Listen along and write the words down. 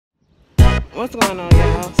What's going on,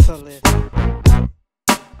 y'all? So listen.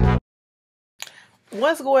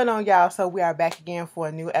 What's going on, y'all? So we are back again for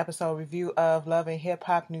a new episode review of Love and Hip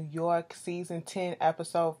Hop New York, Season 10,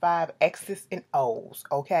 Episode 5, X's and O's,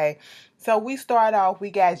 okay? So we start off,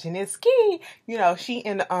 we got Janiski, she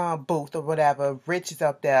in the booth or whatever. Rich is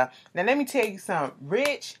up there. Now, let me tell you something.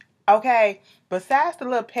 Rich, okay, besides the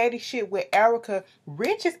little petty shit with Erica,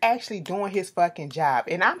 Rich is actually doing his fucking job.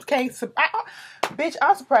 And bitch,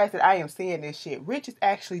 I'm surprised that I am saying this shit. Rich is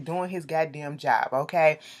actually doing his goddamn job,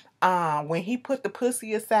 okay? When he put the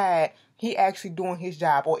pussy aside, he actually doing his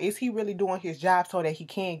job. Or is he really doing his job so that he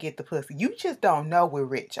can get the pussy? You just don't know with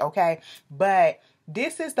Rich, okay? But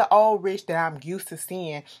this is the old Rich that I'm used to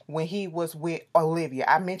seeing when he was with Olivia.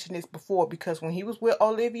 I mentioned this before because when he was with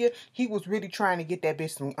Olivia, he was really trying to get that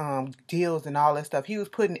bitch some deals and all that stuff. He was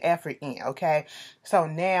putting effort in, okay? So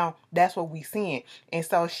now that's what we seeing. And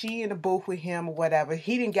so she in the booth with him or whatever.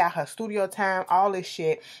 He didn't got her studio time, all this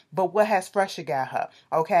shit. But what has Fresher got her,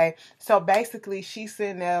 okay? So basically she's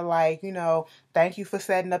sitting there like, thank you for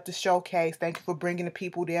setting up the showcase. Thank you for bringing the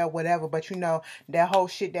people there, whatever. But that whole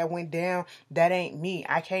shit that went down, that ain't me.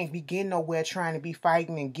 I can't be getting nowhere trying to be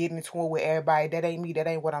fighting and getting into it with everybody. That ain't me. That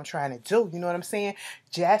ain't what I'm trying to do. You know what I'm saying?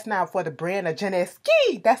 Just not for the brand of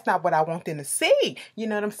Janiski. That's not what I want them to see. You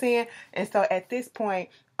know what I'm saying? And so at this point,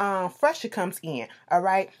 Fresher comes in. All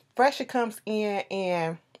right? Fresher comes in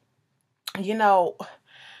and,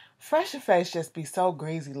 Fresher face just be so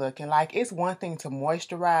greasy looking. Like, it's one thing to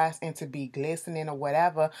moisturize and to be glistening or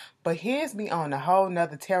whatever, but his be on a whole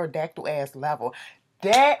nother pterodactyl ass level.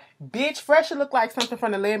 That bitch Fresher look like something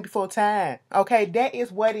from the Land Before Time. Okay, that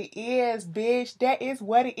is what it is, bitch. That is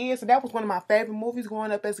what it is. And that was one of my favorite movies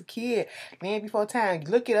growing up as a kid. Land Before Time.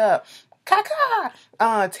 Look it up.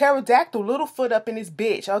 Caca! Pterodactyl, little foot up in this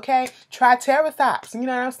bitch, okay? Triceratops, you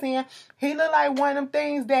know what I'm saying? He looked like one of them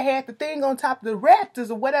things that had the thing on top of the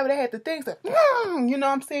raptors or whatever. They had the things that, you know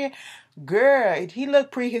what I'm saying? Girl, he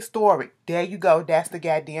looked prehistoric. There you go. That's the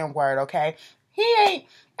goddamn word, okay? I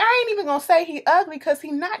ain't even gonna say he ugly because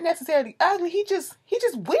he not necessarily ugly. He just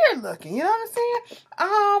weird looking, you know what I'm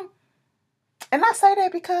saying? And I say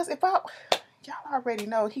that because y'all already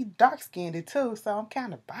know he dark skinned too, so I'm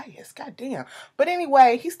kind of biased. Goddamn. But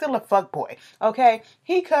anyway, he's still a fuckboy. Okay,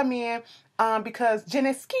 he come in because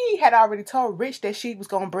Janiski had already told Rich that she was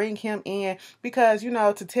gonna bring him in because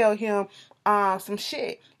to tell him some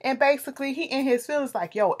shit. And basically he in his feelings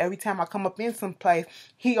like, yo, every time I come up in some place,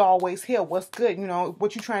 he always here. What's good?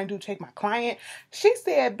 What you trying to do? Take my client? She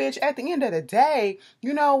said, bitch, at the end of the day,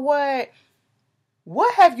 you know what?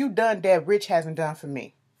 What have you done that Rich hasn't done for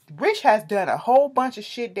me? Rich has done a whole bunch of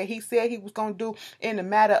shit that he said he was going to do in the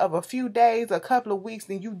matter of a few days, a couple of weeks,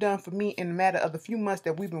 than you done for me in the matter of the few months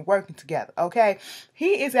that we've been working together, okay?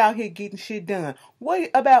 He is out here getting shit done.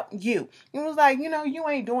 What about you? It was like, you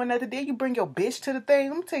ain't doing nothing. Then you bring your bitch to the thing.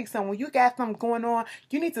 Let me tell you something. When you got something going on,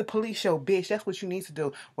 you need to police your bitch. That's what you need to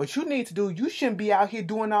do. What you need to do, you shouldn't be out here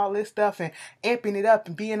doing all this stuff and amping it up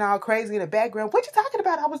and being all crazy in the background. What you talking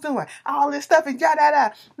about? I was doing all this stuff and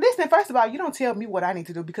yada. Listen, first of all, you don't tell me what I need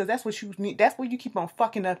to do because that's what you need. That's what you keep on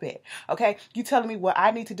fucking up at. Okay? You telling me what I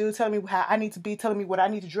need to do, telling me how I need to be, telling me what I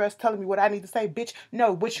need to dress, telling me what I need to say, bitch.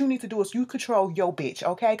 No, what you need to do is you control your bitch,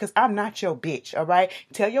 okay? Because I'm not your bitch, all right?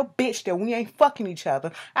 Tell your bitch that we ain't fucking each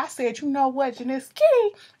other. I said, you know what, Janiski?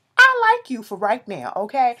 I like you for right now,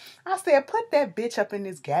 okay? I said, put that bitch up in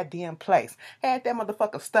this goddamn place. Had that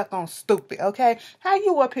motherfucker stuck on stupid, okay? How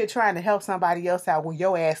you up here trying to help somebody else out when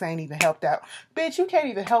your ass ain't even helped out? Bitch, you can't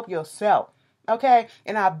even help yourself. Okay,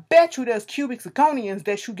 and I bet you there's cubic zirconians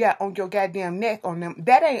that you got on your goddamn neck on them.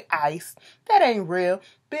 That ain't ice. That ain't real.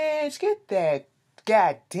 Bitch, get that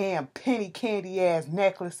goddamn penny candy ass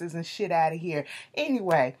necklaces and shit out of here.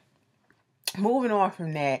 Anyway, moving on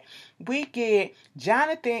from that, we get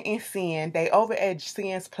Jonathan and Sin. They over at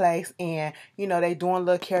Sin's place and, they doing a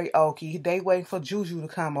little karaoke. They waiting for Juju to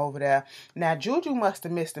come over there. Now, Juju must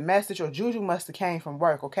have missed the message or Juju must have came from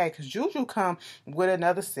work, okay? Because Juju come with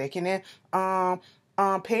another second and,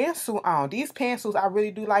 pantsuit on. These pantsuits, I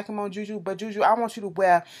really do like them on Juju, but Juju, I want you to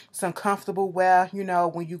wear some comfortable wear,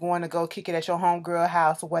 when you're going to go kick it at your homegirl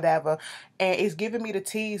house or whatever. And it's giving me the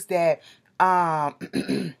tease that,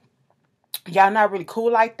 y'all not really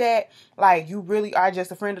cool like that. Like, you really are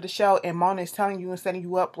just a friend of the show and Mona is telling you and setting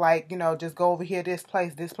you up like, just go over here, this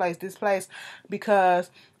place, because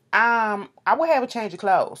I would have a change of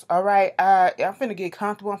clothes, all right? I'm finna get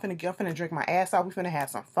comfortable. I'm finna drink my ass off. We finna have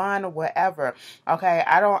some fun or whatever, okay?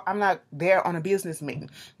 I'm not there on a business meeting,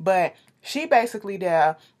 but she basically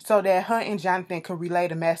there so that her and Jonathan could relay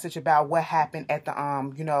the message about what happened at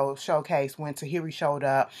the, showcase when Tahiri showed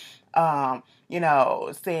up.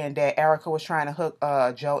 saying that Erica was trying to hook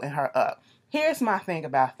Joe and her up. Here's my thing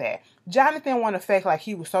about that. Jonathan wanted to fake like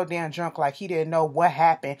he was so damn drunk, like he didn't know what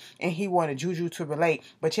happened, and he wanted Juju to relate,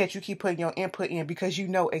 but yet you keep putting your input in because you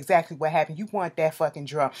know exactly what happened. You want that fucking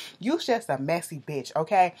drunk. You's just a messy bitch,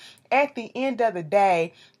 okay? At the end of the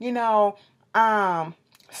day,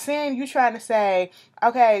 Sin, you trying to say,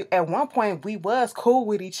 okay, at one point we was cool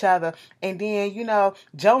with each other, and then,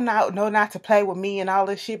 Joe know not to play with me and all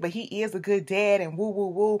this shit, but he is a good dad and woo woo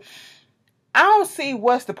woo. I don't see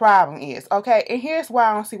what's the problem is, okay? And here's why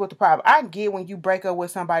I don't see what the problem. I get when you break up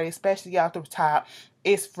with somebody, especially off the top,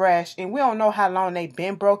 it's fresh, and we don't know how long they've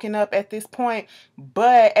been broken up at this point,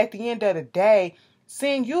 but at the end of the day,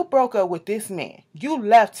 seeing you broke up with this man, you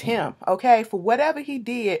left him, okay, for whatever he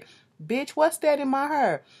did. Bitch, what's that in my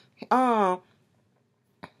hair?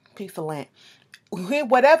 Piece of land.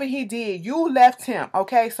 Whatever he did, you left him,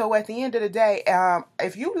 okay? So at the end of the day,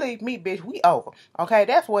 if you leave me, bitch, we over, okay?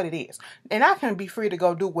 That's what it is. And I can be free to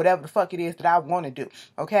go do whatever the fuck it is that I want to do,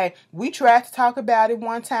 okay? We tried to talk about it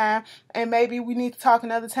one time, and maybe we need to talk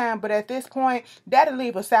another time, but at this point, that'll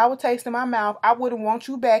leave a sour taste in my mouth. I wouldn't want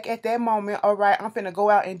you back at that moment. All right, I'm finna go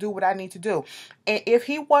out and do what I need to do. And if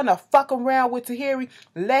he want to fuck around with Tahiri,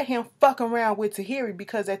 let him fuck around with Tahiri,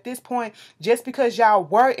 because at this point, just because y'all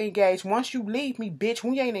were engaged, once you leave me, bitch,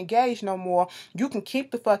 we ain't engaged no more. You can keep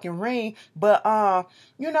the fucking ring, but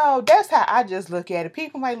that's how I just look at it.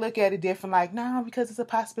 People might look at it different, like, no, because it's a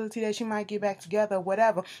possibility that you might get back together or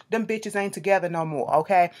whatever. Them bitches ain't together no more,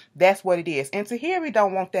 okay? That's what it is. And Tahiri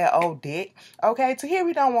don't want that old dick, okay?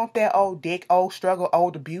 Tahiri don't want that old dick, old struggle,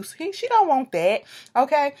 old abuse. She don't want that,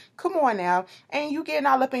 okay? Come on now. And you getting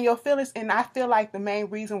all up in your feelings, and I feel like the main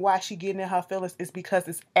reason why she getting in her feelings is because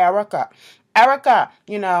it's Erica. Erica,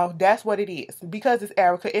 that's what it is. Because it's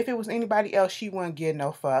Erica. If it was anybody else, she wouldn't get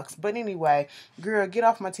no fucks. But anyway, girl, get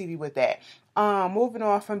off my TV with that. Moving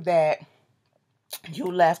on from that.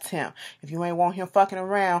 You left him. If you ain't want him fucking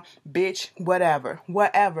around, bitch, whatever.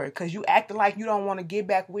 Because you acting like you don't want to get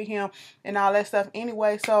back with him and all that stuff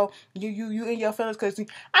anyway. So you in your feelings because,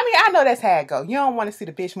 I know that's how it go. You don't want to see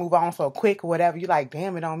the bitch move on so quick or whatever. You like,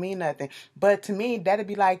 damn, it don't mean nothing. But to me, that'd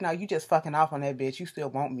be like, no, you just fucking off on that bitch. You still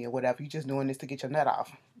want me or whatever. You just doing this to get your nut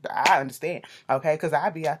off. I understand, okay? Because I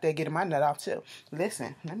be out there getting my nut off too.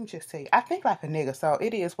 Listen, let me just tell you, I think like a nigga, so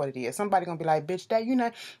it is what it is. Somebody gonna be like, bitch, that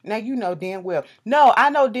now you know damn well. No, I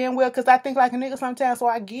know damn well because I think like a nigga sometimes, so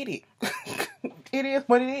I get it. It is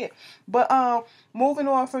what it is. But moving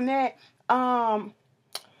on from that,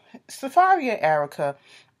 Safari and Erica,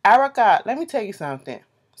 let me tell you something.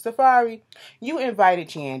 Safari, you invited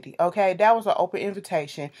Yandy, okay? That was an open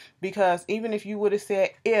invitation because even if you would have said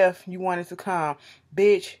if you wanted to come,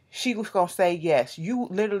 bitch, she was going to say yes. You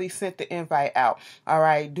literally sent the invite out, all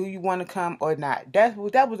right? Do you want to come or not? That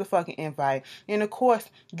was a fucking invite. And, of course,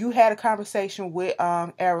 you had a conversation with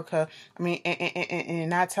Erica, and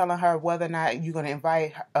not telling her whether or not you're going to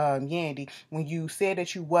invite Yandy when you said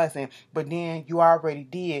that you wasn't, but then you already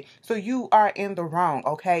did. So you are in the wrong,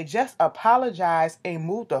 okay? Just apologize and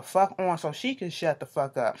move the fuck on so she can shut the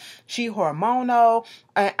fuck up. She hormonal,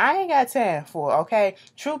 and I ain't got time for it, okay?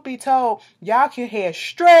 Truth be told, y'all can head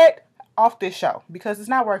straight off this show because it's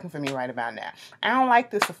not working for me right about now. I don't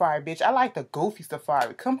like this Safari, bitch. I like the goofy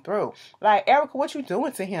Safari. Come through. Like, Erica, what you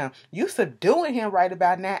doing to him? You subduing him right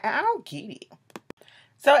about now, and I don't get it.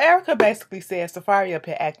 So Erica basically said Safari up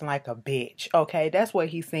here acting like a bitch, okay? That's what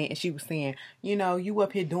he's saying. And she was saying, you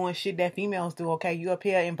up here doing shit that females do, okay? You up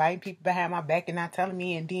here inviting people behind my back and not telling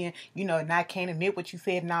me, and then, and I can't admit what you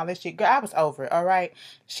said and all that shit. Girl, I was over it, all right?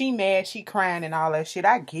 She mad, she crying and all that shit.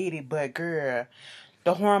 I get it, but girl,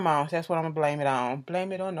 the hormones, that's what I'm going to blame it on.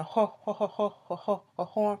 Blame it on the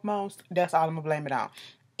hormones. That's all I'm going to blame it on.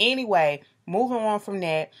 Anyway, moving on from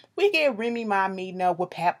that, we get Remy Ma meeting up with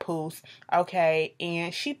Papoose, okay,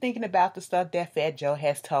 and she thinking about the stuff that Fat Joe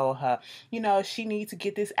has told her. She needs to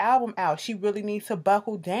get this album out. She really needs to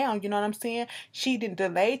buckle down, you know what I'm saying? She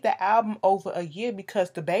delayed the album over a year because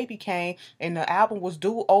the baby came and the album was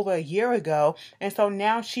due over a year ago, and so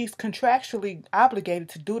now she's contractually obligated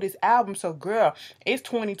to do this album. So girl, it's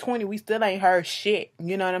 2020, we still ain't heard shit,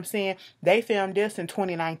 you know what I'm saying? They filmed this in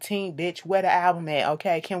 2019, bitch. Where the album at,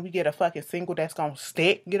 okay? Can we get a fucking single that's gonna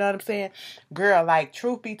stick? You know what I'm saying? Girl, like,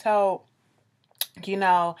 truth be told, we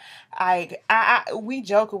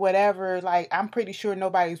joke or whatever, like, I'm pretty sure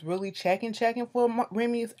nobody's really checking for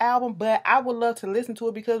Remy's album, but I would love to listen to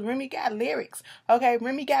it because Remy got lyrics, okay?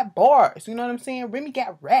 Remy got bars, you know what I'm saying? Remy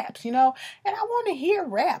got raps, and I want to hear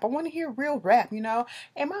rap. I want to hear real rap, and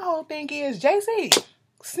my whole thing is, Jay-Z,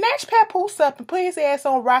 snatch Papoose up and put his ass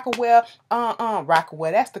on Rockawell.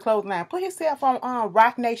 Rockawell, that's the clothesline. Put himself on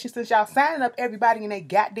Rock Nation, since y'all signing up everybody and they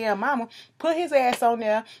goddamn mama. Put his ass on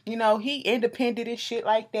there. You know, he independent and shit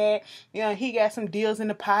like that. You know, he got some deals in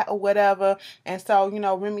the pot or whatever. And so, you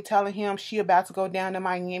know, Remy telling him she about to go down to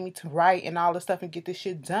Miami to write and all this stuff and get this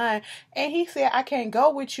shit done. And he said, I can't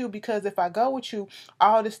go with you because if I go with you,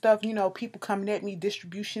 all this stuff, you know, people coming at me,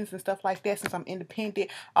 distributions and stuff like that, since I'm independent,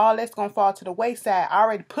 all that's gonna fall to the wayside. I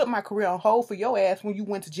already put my career on hold for your ass when you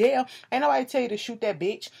went to jail. Ain't nobody tell you to shoot that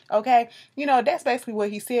bitch, okay? You know, that's basically what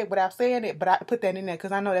he said without saying it, but I put that in there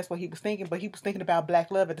because I know that's what he was thinking, but he was thinking about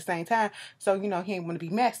black love at the same time. So, you know, he ain't want to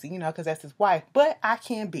be messy, you know, because that's his wife. But I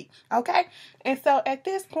can be, okay? And so at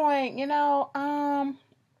this point, you know,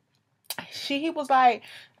 he was like,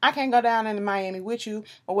 I can't go down into Miami with you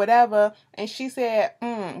or whatever. And she said,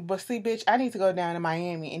 but see, bitch, I need to go down to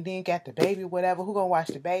Miami and then get the baby or whatever. Who gonna watch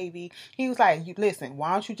the baby? He was like, listen,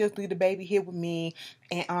 why don't you just leave the baby here with me?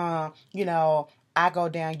 And, you know, I go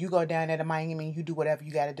down, you go down there to Miami and you do whatever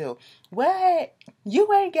you gotta do. What?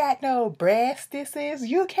 You ain't got no breastises.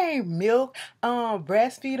 You can't milk,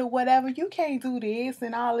 breastfeed or whatever. You can't do this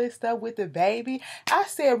and all this stuff with the baby. I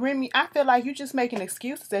said, Remy, I feel like you just making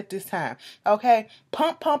excuses at this time. Okay?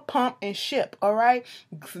 Pump, pump, pump, and ship. All right?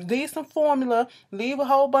 Leave some formula. Leave a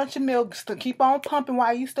whole bunch of milk. Keep on pumping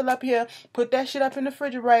while you still up here. Put that shit up in the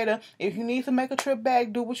refrigerator. If you need to make a trip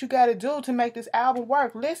back, do what you gotta do to make this album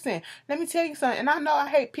work. Listen, let me tell you something. And I know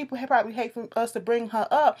people probably hate for us to bring her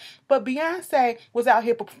up, but Beyonce was out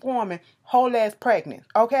here performing whole ass pregnant,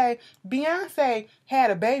 okay? Beyonce had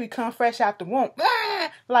a baby come fresh out the womb,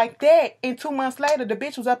 like that, and 2 months later, the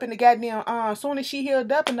bitch was up in the goddamn, as soon as she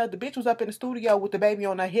healed up enough, the bitch was up in the studio with the baby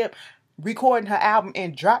on her hip, recording her album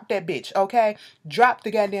and dropped that bitch, okay? Dropped the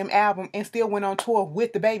goddamn album and still went on tour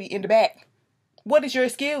with the baby in the back. What is your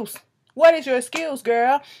excuse? What is your excuse,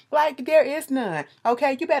 girl? Like, there is none.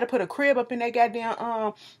 Okay, you better put a crib up in that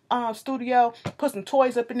goddamn studio, put some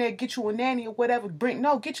toys up in there, get you a nanny or whatever.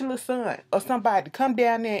 Get your little son or somebody to come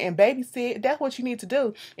down there and babysit. That's what you need to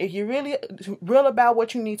do. If you're really real about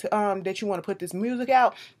what you need to that you want to put this music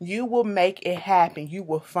out, you will make it happen. You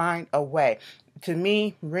will find a way. To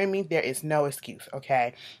me, Remy, there is no excuse.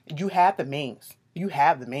 Okay, you have the means. You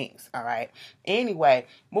have the means. All right. Anyway,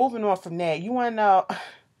 moving on from that, you want to know.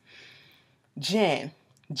 Jen,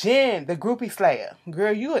 the groupie slayer.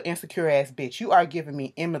 Girl, you an insecure ass bitch. You are giving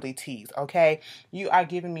me Emily tease, okay? You are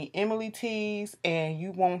giving me Emily tease, and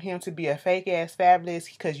you want him to be a fake ass Fabulous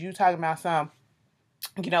because you talking about some.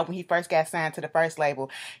 You know, when he first got signed to the first label,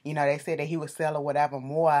 you know, they said that he would sell or whatever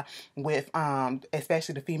more with,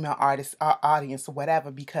 especially the female artist audience or whatever,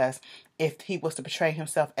 because if he was to portray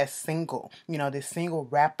himself as single, you know, this single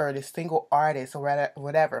rapper, this single artist or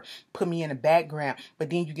whatever, put me in the background, but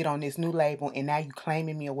then you get on this new label and now you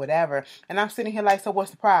claiming me or whatever, and I'm sitting here like, so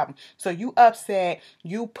what's the problem? So you upset,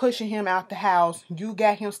 you pushing him out the house, you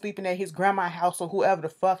got him sleeping at his grandma's house or whoever the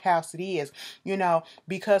fuck house it is, you know,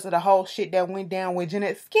 because of the whole shit that went down with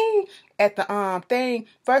Jeanette Ski at the thing.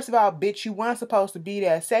 First of all, bitch, you weren't supposed to be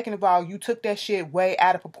there. Second of all, you took that shit way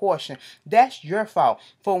out of proportion. That's your fault.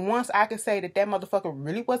 For once, I can say that motherfucker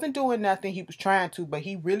really wasn't doing nothing. He was trying to, but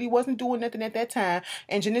he really wasn't doing nothing at that time.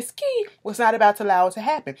 And Janiski was not about to allow it to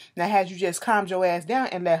happen. Now, had you just calmed your ass down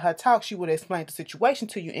and let her talk, she would have explained the situation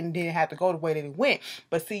to you and didn't have to go the way that it went.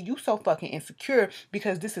 But see, you so fucking insecure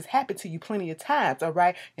because this has happened to you plenty of times, all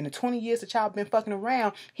right? In the 20 years that y'all been fucking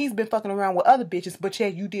around, he's been fucking around with other bitches, but yeah,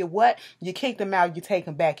 you did what? You kick them out, you take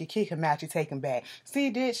them back. You kick them out, you take them back.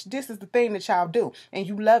 See, bitch, this is the thing that y'all do, and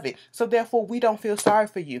you love it. So therefore, we don't feel sorry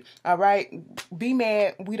for you, all right? Be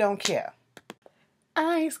mad, we don't care.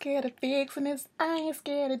 I ain't scared of fixing this. I ain't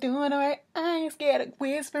scared of doing it right. I ain't scared of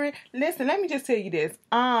whispering. Listen, let me just tell you this.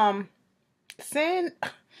 I'm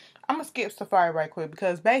gonna skip Safari right quick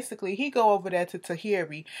because basically he go over there to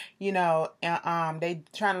Tahiri, you know, and they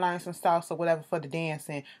trying to learn some salsa or whatever for the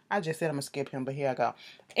dancing. I just said I'm gonna skip him, but here I go.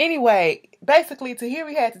 Anyway, basically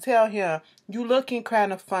Tahiri had to tell him, you looking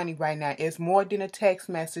kind of funny right now. It's more than a text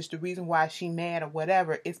message. The reason why she mad or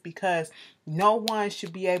whatever is because no one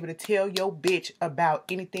should be able to tell your bitch about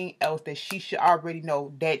anything else that she should already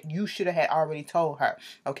know that you should have had already told her.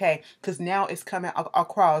 Okay? Because now it's coming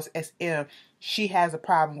across as if she has a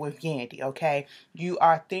problem with Yandy, okay? You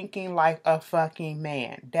are thinking like a fucking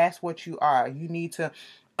man. That's what you are. You need to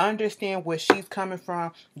understand where she's coming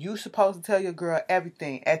from. You supposed to tell your girl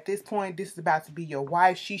everything. At this point, this is about to be your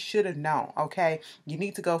wife. She should have known, okay? You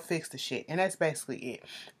need to go fix the shit. And that's basically it.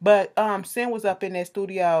 But Sin was up in that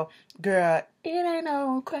studio. Girl, it ain't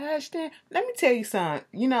no question. Let me tell you something.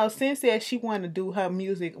 You know, Sin said she wanted to do her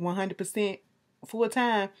music 100% full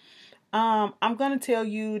time. I'm gonna tell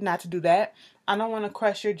you not to do that. I don't want to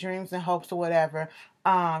crush your dreams and hopes or whatever.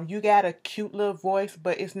 You got a cute little voice,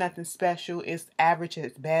 but it's nothing special. It's average at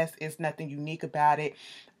its best. It's nothing unique about it.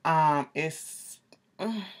 It's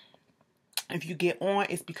if you get on,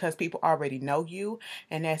 it's because people already know you,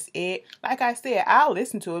 and that's it. Like I said, I'll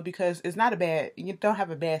listen to it because it's not a bad. You don't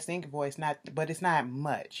have a bad singing voice, but it's not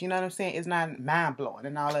much. You know what I'm saying? It's not mind blowing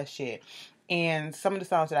and all that shit. And some of the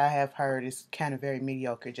songs that I have heard is kind of very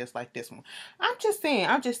mediocre, just like this one. I'm just saying,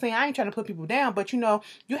 I ain't trying to put people down, but you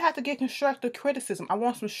have to get constructive criticism. I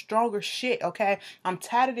want some stronger shit, okay? I'm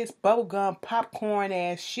tired of this bubblegum, popcorn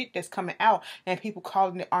ass shit that's coming out and people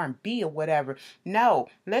calling it R&B or whatever. No,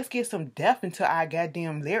 let's get some depth into our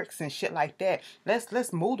goddamn lyrics and shit like that.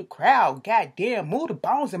 Let's move the crowd, goddamn, move the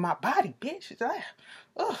bones in my body, bitch.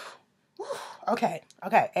 Ugh. Okay,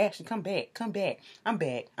 Ashley, come back. I'm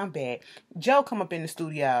back. Joe come up in the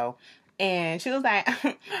studio, and she was like,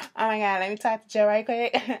 oh my God, let me talk to Joe right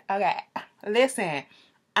quick. Okay, listen,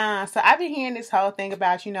 so I've been hearing this whole thing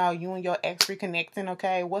about, you and your ex reconnecting,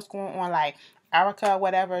 okay? What's going on, like, Erica,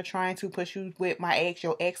 whatever, trying to push you with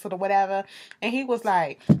your ex or whatever. And he was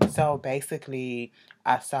like, so basically,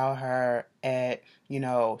 I saw her at,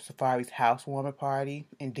 Safari's housewarming party,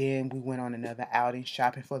 and then we went on another outing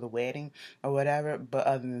shopping for the wedding or whatever. But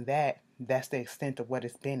other than that, that's the extent of what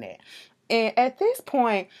it's been at. And at this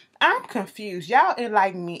point, I'm confused. Y'all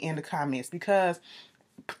enlighten me in the comments, because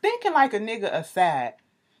thinking like a nigga aside,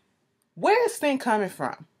 where is thing coming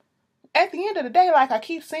from? At the end of the day, like I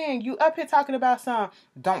keep saying, you up here talking about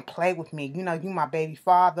don't play with me. You my baby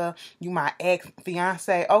father, you my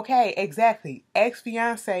ex-fiance. Okay, exactly.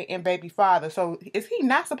 Ex-fiance and baby father. So is he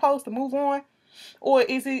not supposed to move on? Or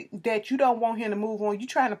is it that you don't want him to move on? You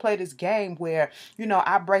trying to play this game where,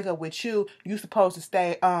 I break up with you. You supposed to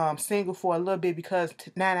stay single for a little bit because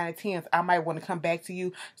 9 out of 10 I might want to come back to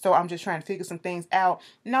you. So I'm just trying to figure some things out.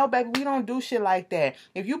 No, baby, we don't do shit like that.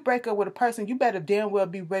 If you break up with a person, you better damn well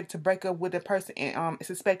be ready to break up with a person and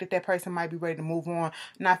suspect that person might be ready to move on.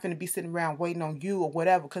 Not finna be sitting around waiting on you or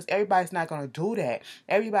whatever, because everybody's not going to do that.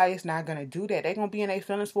 Everybody's not going to do that. They're going to be in their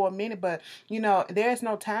feelings for a minute, but, there's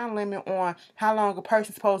no time limit on how long a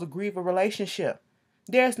person's supposed to grieve a relationship.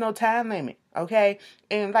 There's no time limit, okay?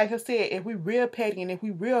 And like I said, if we real petty and if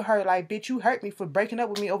we real hurt, like, bitch, you hurt me for breaking up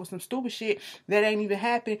with me over some stupid shit that ain't even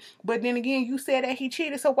happened. But then again, you said that he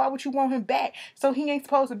cheated, so why would you want him back? So he ain't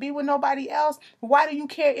supposed to be with nobody else? Why do you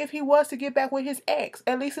care if he was to get back with his ex?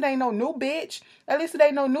 At least it ain't no new bitch. At least it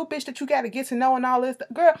ain't no new bitch that you got to get to know and all this.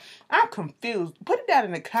 Girl, I'm confused. Put it down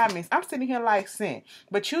in the comments. I'm sitting here like sin.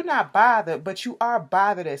 But you not bothered, but you are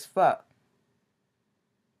bothered as fuck.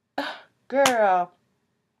 Girl,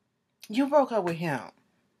 you broke up with him.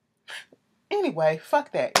 Anyway,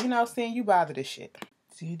 fuck that. You know what I'm saying? You bother this shit.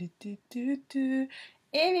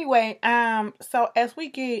 Anyway, so as we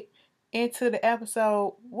get into the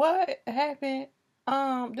episode, what happened?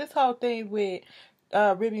 This whole thing with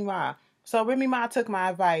Remy Ma. So Remy Ma took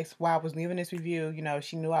my advice while I was leaving this review.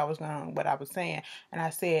 She knew I was going what I was saying, and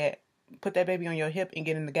I said, put that baby on your hip and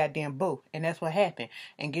get in the goddamn booth. And that's what happened.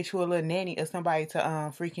 And get you a little nanny or somebody to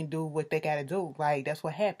freaking do what they gotta do. Like, that's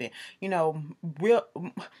what happened. Real,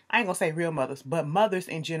 I ain't gonna say real mothers, but mothers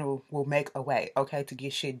in general will make a way, okay, to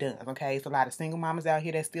get shit done, okay? It's a lot of single mamas out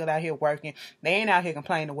here that's still out here working. They ain't out here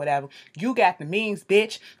complaining or whatever. You got the means,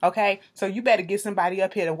 bitch, okay? So you better get somebody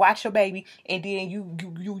up here to watch your baby, and then you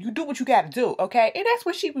do what you gotta do, okay? And that's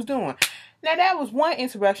what she was doing. Now, that was one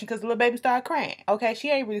interruption because the little baby started crying, okay? She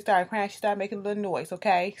ain't really started crying. She started making a little noise,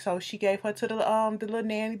 okay? So she gave her to the little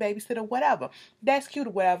nanny babysitter, whatever. That's cute or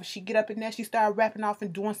whatever. She get up in there, she started rapping off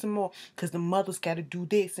and doing some more because the mothers got to do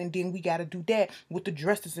this and then we got to do that with the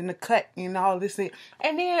dresses and the cut and all this. And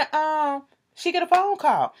then she get a phone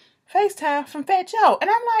call. FaceTime from Fat Joe. And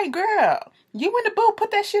I'm like, girl, you in the booth,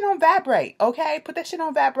 put that shit on vibrate, okay? Put that shit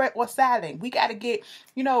on vibrate or silent. We got to get,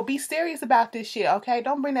 be serious about this shit, okay?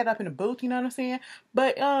 Don't bring that up in the booth, you know what I'm saying?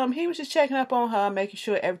 But he was just checking up on her, making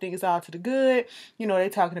sure everything is all to the good. They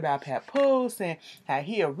talking about Papoose and how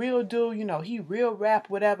he a real dude, he real rap,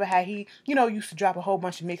 whatever, how he, used to drop a whole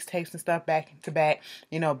bunch of mixtapes and stuff back to back,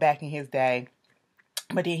 back in his day.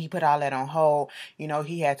 But then he put all that on hold.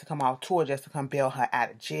 He had to come off tour just to come bail her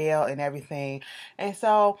out of jail and everything. And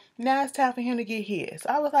so now it's time for him to get his. So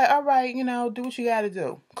I was like, all right, do what you got to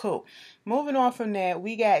do. Cool. Moving on from that,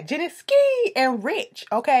 we got Jenny Ski and Rich,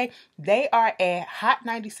 okay? They are at Hot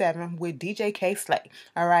 97 with DJ K Slay,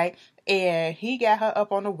 all right? And he got her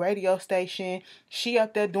up on the radio station. She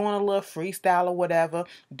up there doing a little freestyle or whatever.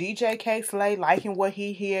 DJ K Slay liking what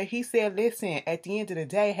he hear. He said, listen, at the end of the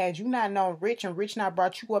day, had you not known Rich and Rich not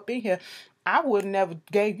brought you up in here, I would never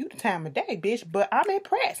gave you the time of day, bitch. But I'm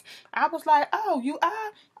impressed. I was like, oh, you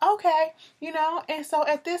are? Okay. And so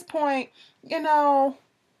at this point,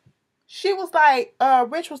 she was like,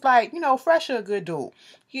 Rich was like, Fresher a good dude.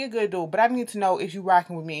 He a good dude, but I need to know if you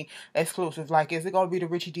rocking with me exclusive. Like, is it gonna be the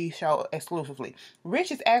Richie D show exclusively?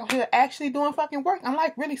 Rich is actually doing fucking work. I'm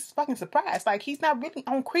like really fucking surprised. Like, he's not really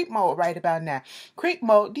on creep mode right about now. Creep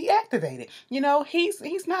mode deactivated.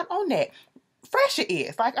 He's not on that. Fresher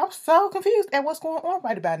is. Like, I'm so confused at what's going on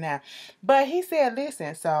right about now. But he said,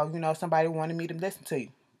 listen, so, somebody wanted me to listen to you.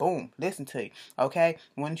 Boom, listen to you. Okay,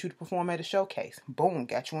 wanted you to perform at a showcase. Boom,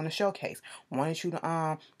 got you on the showcase. Wanted you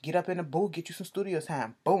to get up in the booth, get you some studio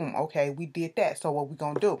time. Boom, okay, we did that. So what we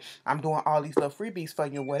gonna do? I'm doing all these little freebies for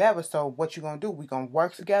you, whatever. So what you gonna do? We gonna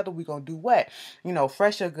work together. We gonna do what?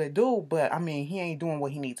 Fresh a good dude, but I mean, he ain't doing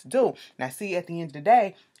what he needs to do. Now, see, at the end of the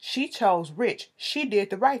day, she chose Rich. She did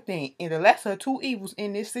the right thing. And the lesser of two evils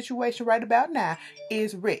in this situation right about now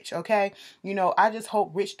is Rich, okay? I just hope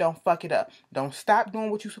Rich don't fuck it up. Don't stop doing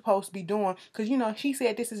what you're supposed to be doing. Because, she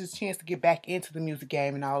said this is his chance to get back into the music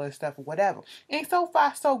game and all this stuff or whatever. And so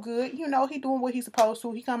far, so good. He doing what he's supposed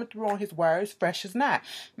to. He coming through on his words. Fresh is not.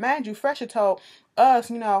 Mind you, Fresher told us,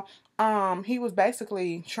 he was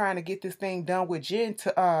basically trying to get this thing done with Jen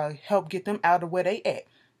to help get them out of where they at.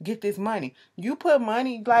 Get this money. You put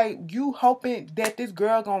money, like, you hoping that this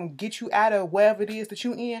girl gonna get you out of wherever it is that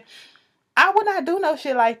you in. I would not do no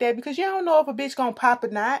shit like that, because you don't know if a bitch gonna pop or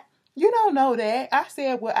not. You don't know that. I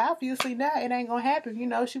said, well, obviously not. It ain't gonna happen.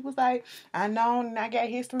 She was like, I know, and I got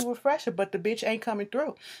history with Fresher, but the bitch ain't coming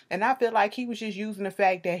through. And I feel like he was just using the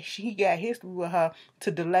fact that he got history with her to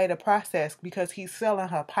delay the process, because he's selling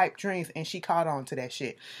her pipe dreams, and she caught on to that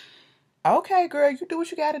shit. Okay, girl, you do what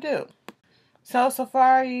you gotta do. So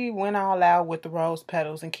Safari went all out with the rose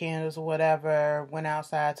petals and candles or whatever, went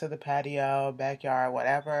outside to the patio, backyard,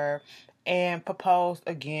 whatever, and proposed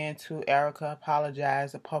again to Erica,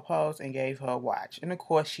 apologized, proposed, and gave her a watch. And of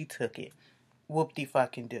course she took it.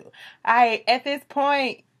 Whoop-de-fucking-do. At this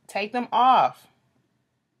point, take them off.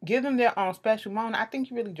 Give them their own special moment. I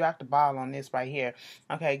think you really dropped the ball on this right here.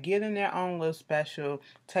 Okay, give them their own little special.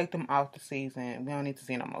 Take them off the season. We don't need to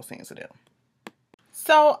see no more scenes of them.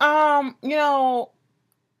 So,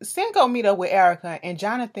 Sin go meet up with Erica, and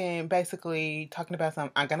Jonathan basically talking about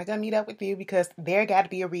something. I'm gonna go meet up with you because there got to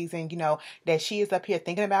be a reason, that she is up here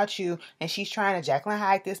thinking about you, and she's trying to Jacqueline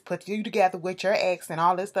Hyde this, put you together with your ex and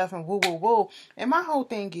all this stuff, and woo woo woo. And my whole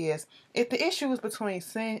thing is, if the issue is between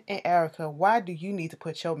Sin and Erica, why do you need to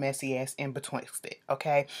put your messy ass in betwixt it?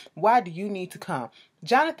 Okay, why do you need to come?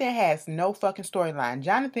 Jonathan has no fucking storyline.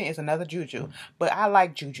 Jonathan is another Juju, but I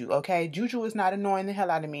like Juju, okay? Juju is not annoying the hell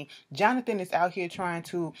out of me. Jonathan is out here trying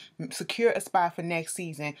to secure a spot for next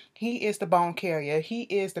season. He is the bone carrier. He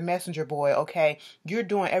is the messenger boy, okay? You're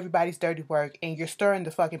doing everybody's dirty work, and you're stirring the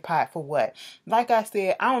fucking pot for what? Like I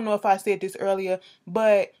said, I don't know if I said this earlier,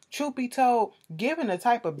 but truth be told, given the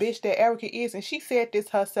type of bitch that Erica is, and she said this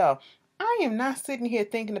herself, I am not sitting here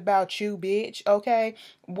thinking about you, bitch, okay?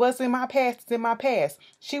 What's in my past is in my past.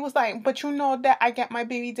 She was like, but that I got my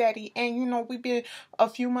baby daddy, and we've been a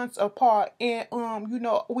few months apart, and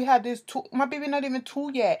we had this my baby not even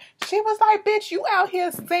 2 yet. She was like, bitch, you out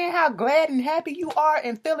here saying how glad and happy you are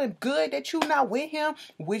and feeling good that you not with him,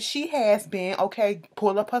 which she has been, okay?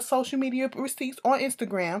 Pull up her social media receipts on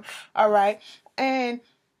Instagram, all right? And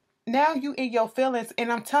now you in your feelings,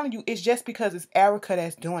 and I'm telling you, it's just because it's Erica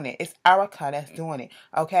that's doing it. It's Erica that's doing it,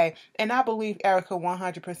 okay? And I believe Erica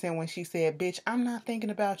 100% when she said, bitch, I'm not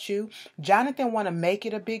thinking about you. Jonathan want to make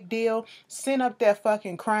it a big deal, send up that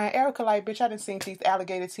fucking crying. Erica like, bitch, I done seen these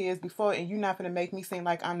alligator tears before, and you're not going to make me seem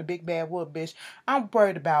like I'm the big bad wolf, bitch. I'm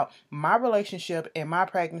worried about my relationship and my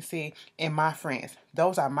pregnancy and my friends.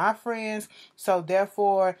 Those are my friends, so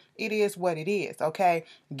therefore, it is what it is, okay?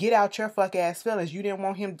 Get out your fuck ass feelings. You didn't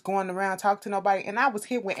want him going around talking to nobody. And I was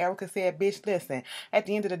here when Erica said, bitch, listen, at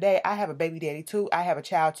the end of the day, I have a baby daddy too. I have a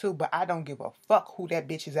child too, but I don't give a fuck who that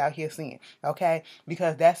bitch is out here seeing, okay?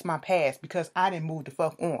 Because that's my past, because I didn't move the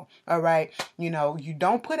fuck on, all right? You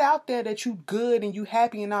don't put out there that you good and you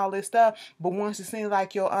happy and all this stuff, but once it seems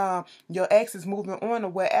like your ex is moving on or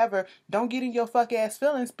whatever, don't get in your fuck ass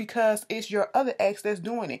feelings because it's your other ex that's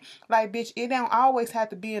doing it. Like, bitch, it don't always have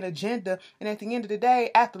to be an agenda. And at the end of the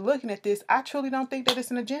day, after looking at this, I truly don't think that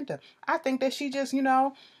it's an agenda. I think that she just,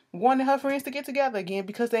 wanted her friends to get together again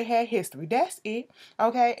because they had history. That's it.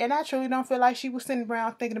 Okay? And I truly don't feel like she was sitting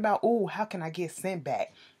around thinking about, ooh, how can I get sent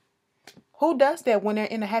back? Who does that when they're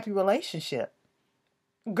in a happy relationship?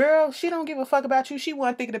 Girl, she don't give a fuck about you. She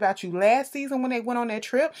wasn't thinking about you last season when they went on that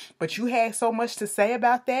trip, but you had so much to say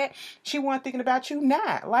about that. She wasn't thinking about you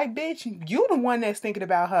now. Like, bitch, you the one that's thinking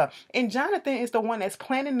about her. And Jonathan is the one that's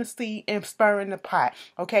planting the seed and spurring the pot.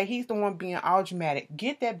 Okay, he's the one being all dramatic.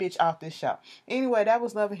 Get that bitch off this show. Anyway, that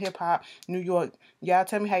was Love and Hip Hop New York. Y'all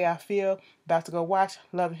tell me how y'all feel. About to go watch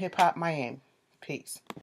Love and Hip Hop Miami. Peace.